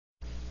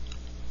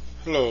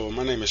Hello,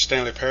 my name is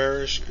Stanley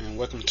Parrish and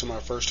welcome to my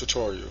first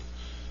tutorial.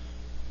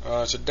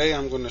 Today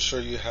I'm going to show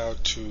you how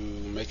to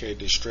make a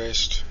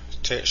distressed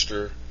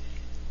texture,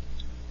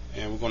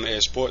 and we're going to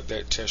export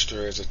that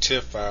texture as a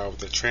TIFF file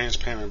with a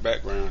transparent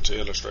background to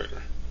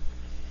Illustrator.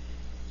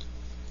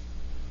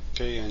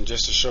 Okay, and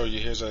just to show you,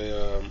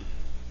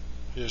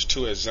 here's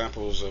two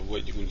examples of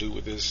what you can do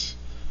with this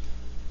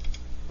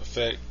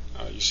effect.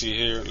 You see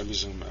here, let me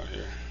zoom out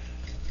here.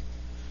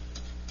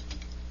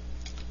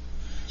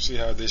 See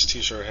how this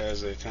t-shirt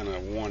has a kind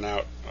of worn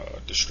out,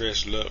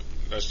 distressed look?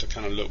 That's the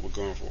kind of look we're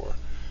going for.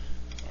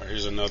 Alright,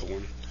 here's another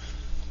one.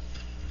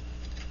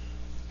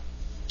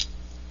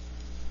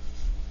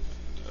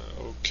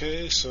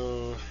 Okay,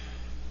 so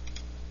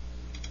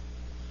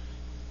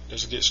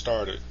let's get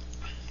started.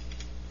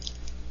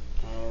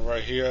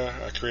 Right here,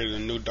 I created a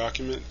new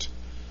document.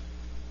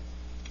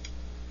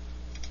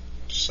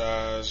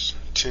 Size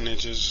 10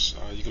 inches.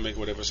 You can make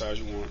whatever size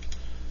you want.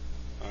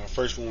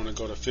 First, we want to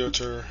go to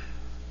Filter,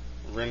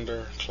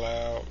 Render,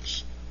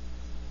 Clouds.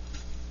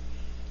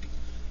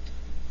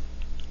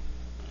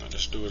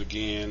 Let's do it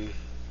again.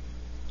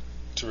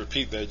 To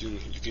repeat that, you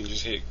can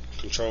just hit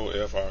Control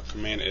F or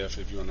Command F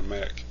if you're on the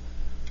Mac.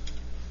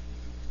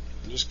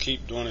 And just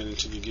keep doing it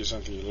until you get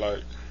something you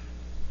like.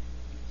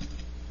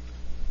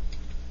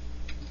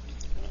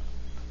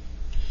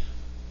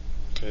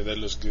 Okay, that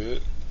looks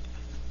good.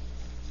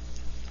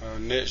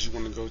 Next, you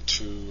want to go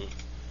to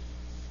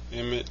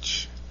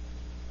Image,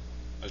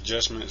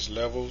 Adjustments,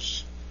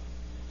 Levels.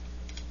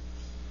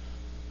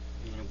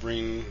 I'm going to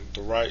bring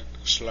the right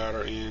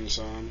slider in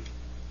some.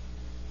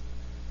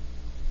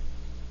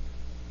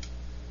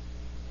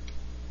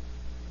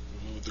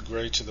 Move the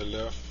gray to the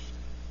left.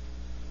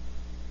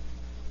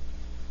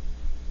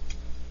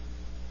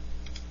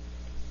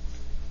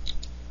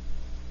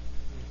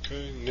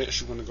 Okay,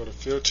 next you want to go to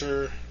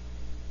Filter,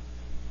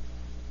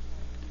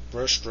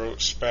 Brush Stroke,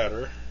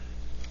 Spatter.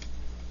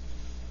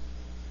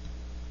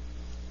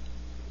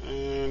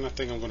 And I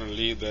think I'm going to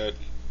leave that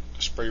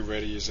spray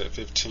radius at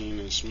 15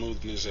 and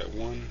smoothness at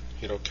 1.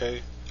 Hit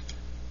OK.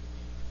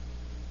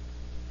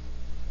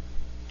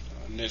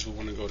 Next we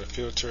want to go to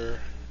Filter,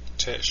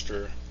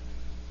 Texture,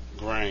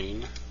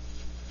 Grain.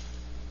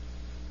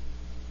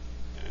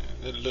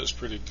 And it looks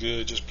pretty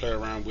good. Just play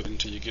around with it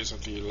until you get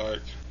something you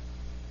like.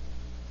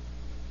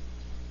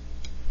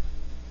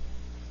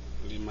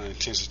 Leave my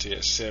intensity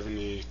at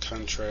 70.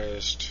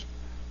 Contrast.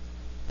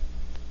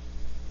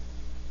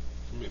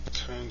 Make the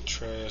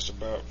contrast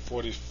about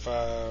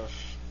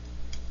 45.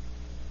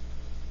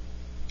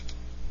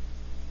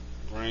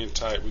 Grain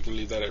type, we can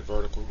leave that at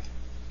vertical.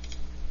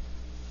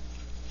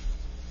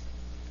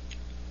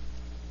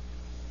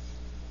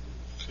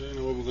 Okay,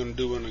 now what we're going to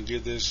do, we're going to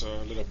give this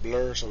a little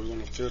blur, so we're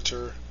going to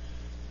Filter,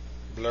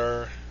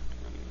 Blur,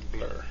 and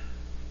Blur.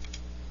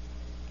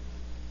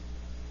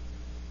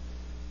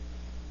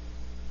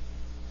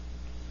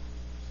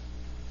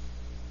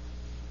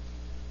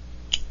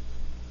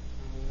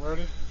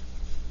 Alrighty.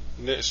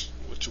 Next,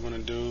 what you want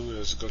to do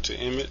is go to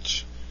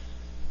Image,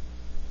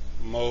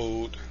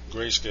 Mode,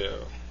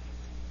 Grayscale.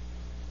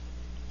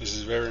 This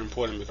is very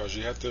important because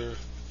you have to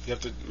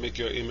make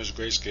your image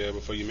grayscale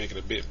before you make it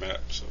a bitmap.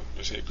 So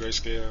just hit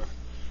Grayscale,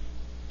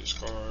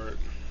 discard,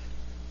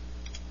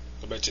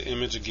 go back to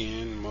Image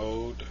again,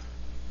 Mode.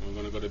 We're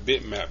going to go to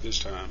bitmap this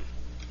time.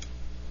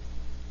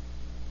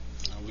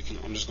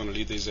 I'm just going to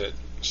leave these at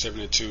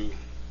 72.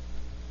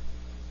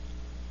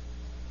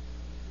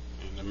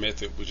 And the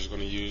method we're just going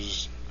to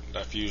use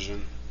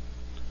diffusion.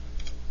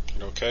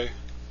 Hit OK.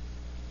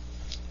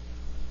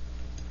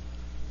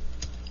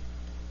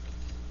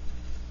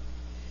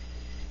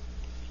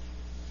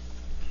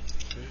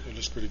 It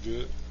looks pretty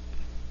good.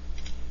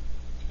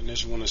 And then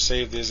you want to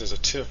save this as a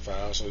TIFF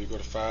file, so you go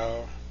to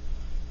File,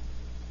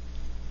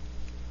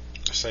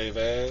 Save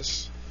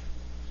As.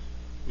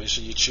 Make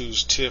sure you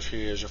choose TIFF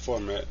here as your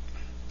format.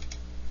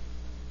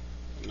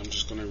 And I'm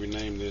just going to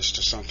rename this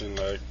to something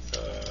like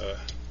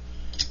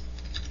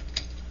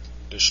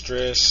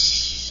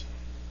Distress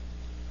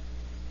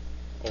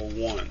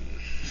 01. Okay.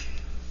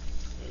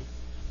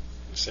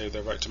 Save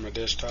that right to my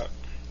desktop.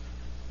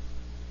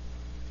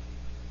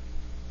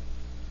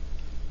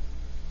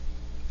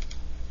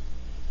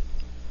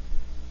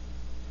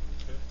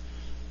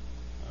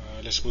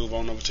 Let's move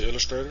on over to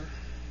Illustrator.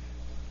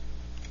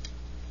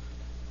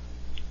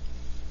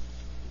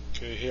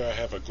 Okay, here I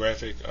have a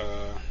graphic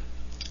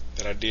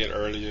that I did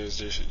earlier. It's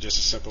just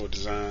a simple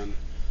design.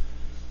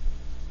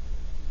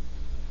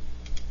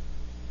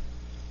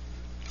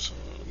 So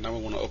now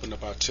we want to open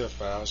up our TIFF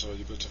file. So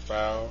you go to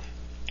File,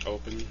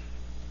 Open.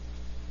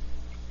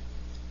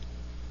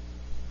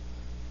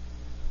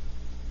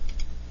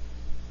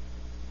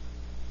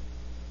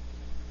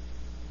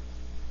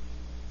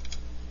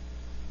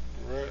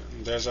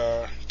 There's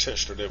our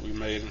texture that we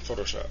made in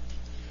Photoshop.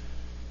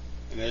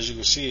 And as you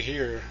can see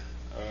here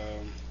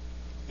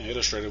in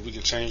Illustrator, we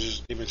can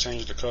even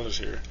change the colors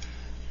here.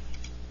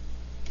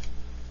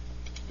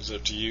 It's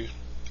up to you.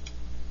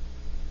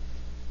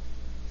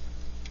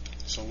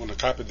 So I'm going to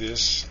copy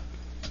this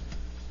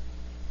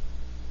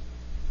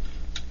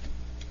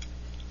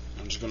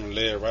just going to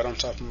lay it right on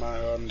top of my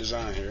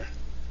design here.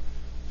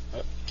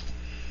 Oh,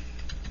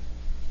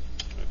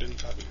 I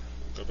didn't copy.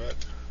 Go back.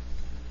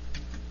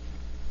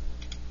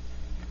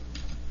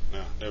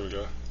 Now, there we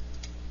go.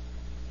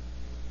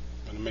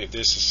 I'm going to make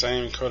this the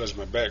same color as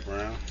my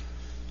background.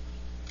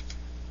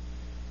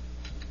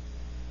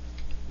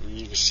 And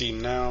you can see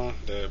now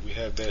that we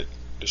have that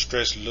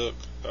distressed look,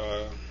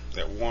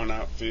 that worn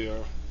out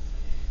feel.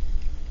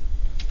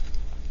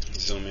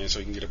 Zoom in so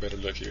you can get a better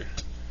look here.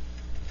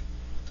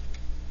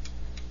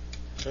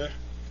 Okay.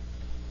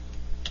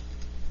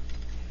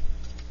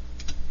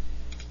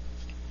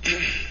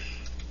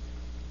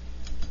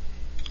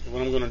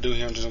 What I'm going to do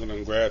here, I'm just going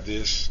to grab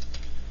this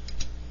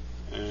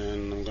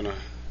and I'm going to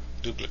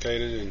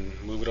duplicate it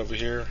and move it over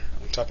here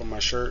on top of my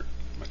shirt,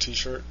 my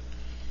t-shirt.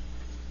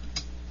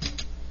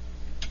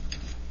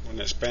 I'm going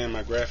to expand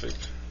my graphic.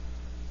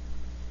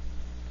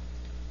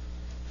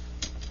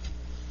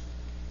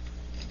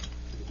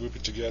 Group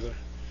it together,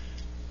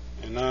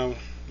 and now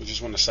we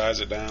just want to size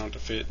it down to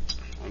fit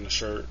on the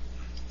shirt.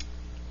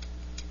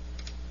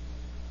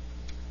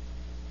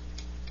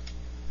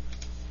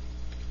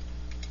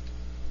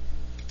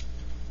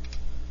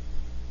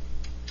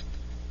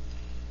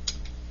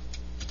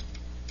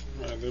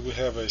 Alright, then we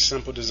have a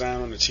simple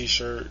design on the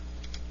t-shirt.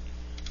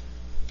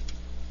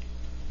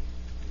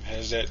 It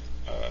has that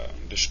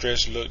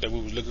distressed look that we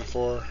were looking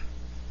for.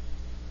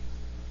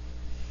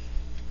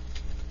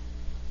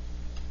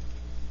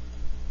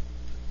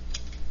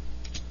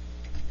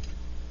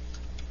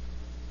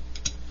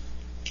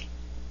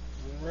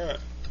 Alright.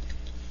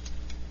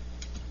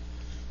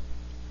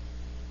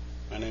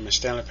 My name is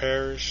Stanley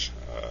Parrish,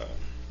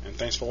 and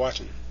thanks for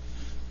watching.